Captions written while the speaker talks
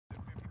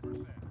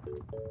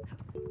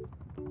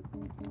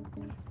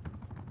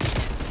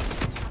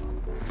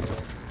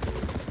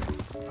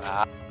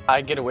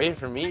I get away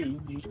from me.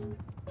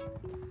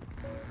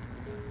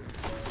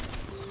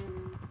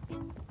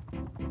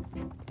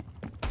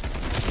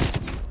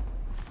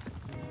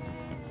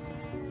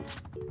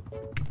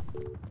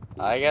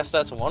 I guess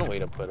that's one way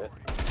to put it.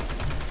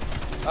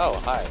 Oh,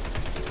 hi.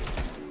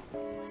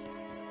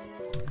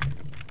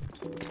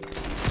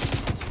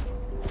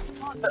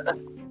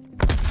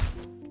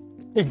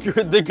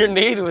 The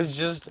grenade was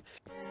just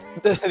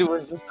it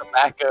was just a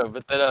backup,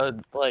 but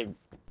then like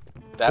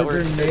that The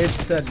was grenade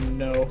said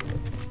no.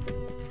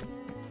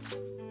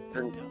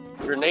 the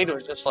grenade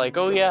was just like,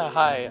 oh yeah,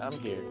 hi, I'm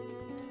here.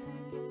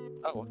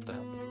 Oh, what the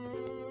hell?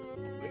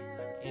 We're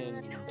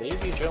in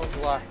Davy Jones'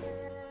 locker.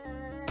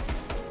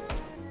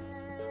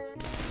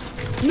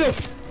 No.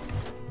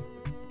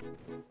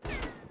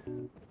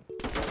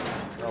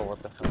 Oh,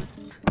 what the hell?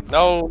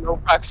 No, no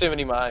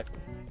proximity mine.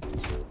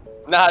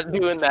 Not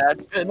doing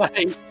that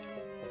tonight.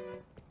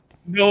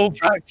 No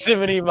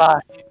proximity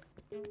mine.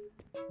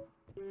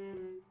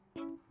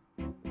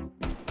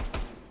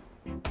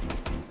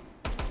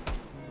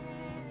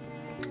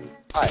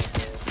 Hi.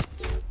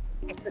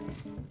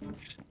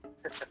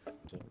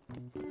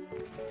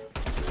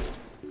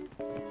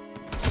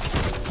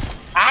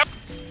 Ah!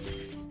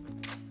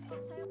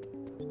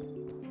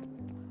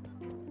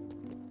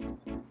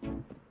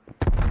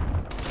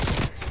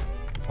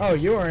 Oh,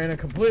 you are in a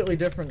completely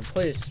different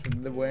place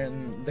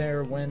when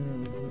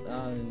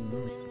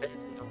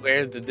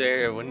Where the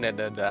there when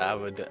I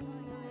would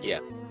yeah.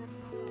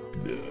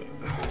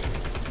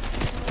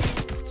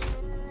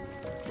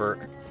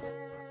 For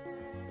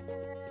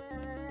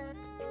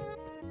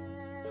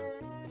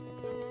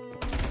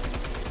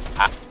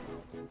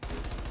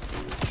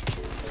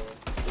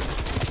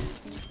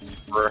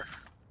for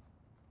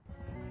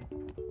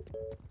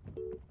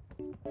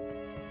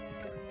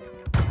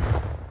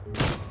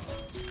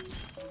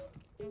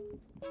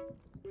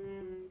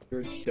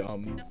You're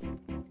dumb.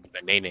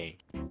 the nene.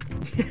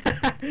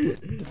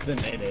 The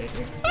nene.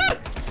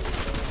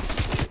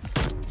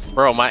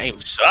 Bro, my aim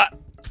sucks.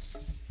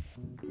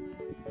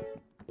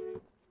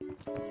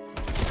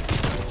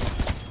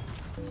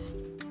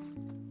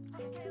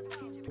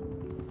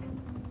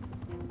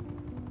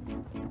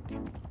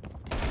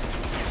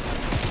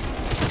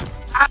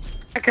 Ah,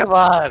 come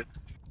on.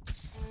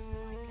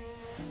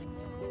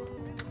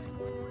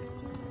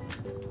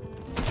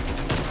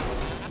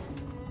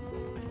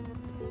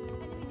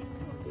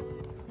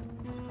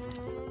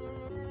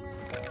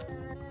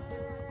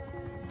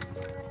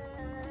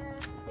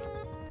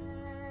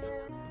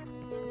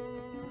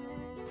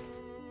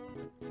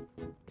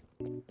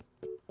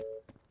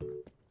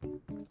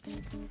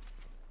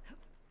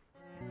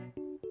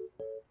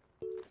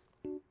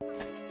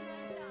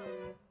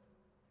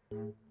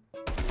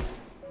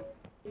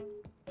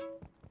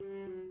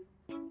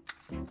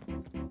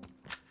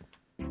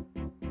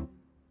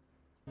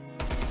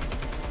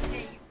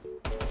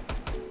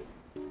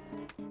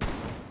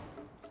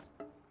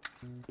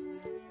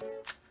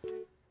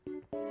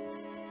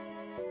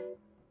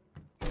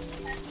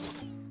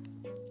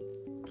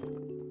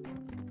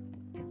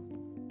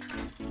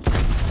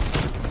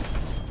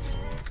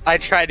 I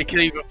tried to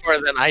kill you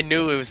before then. I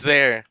knew it was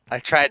there. I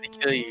tried to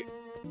kill you.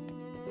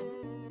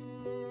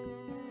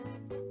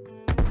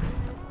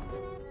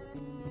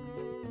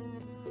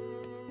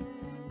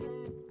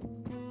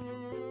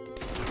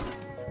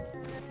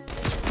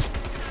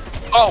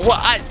 Oh,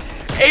 well,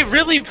 it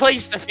really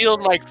placed the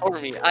field mic for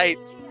me. I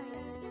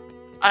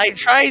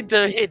tried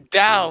to hit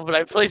down, but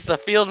I placed the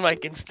field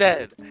mic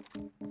instead.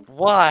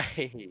 Why?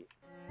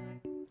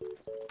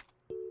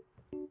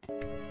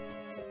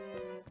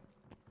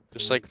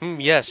 Just like,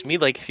 yes, me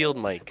like field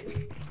mic.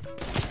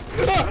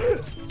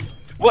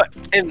 What?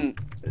 And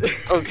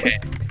okay.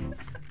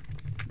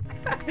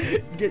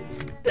 Get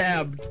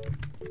stabbed.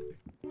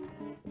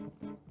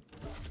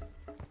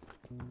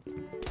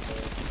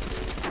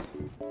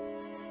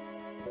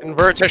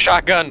 Convert to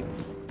shotgun.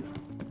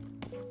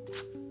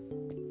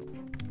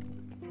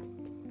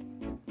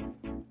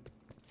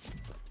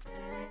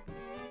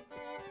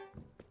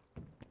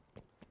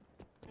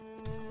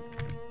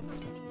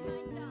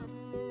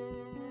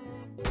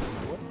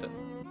 What the?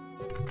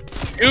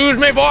 Excuse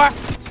me, boy.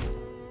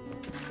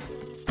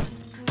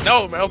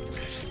 No, bro.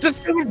 This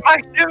is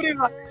proximity.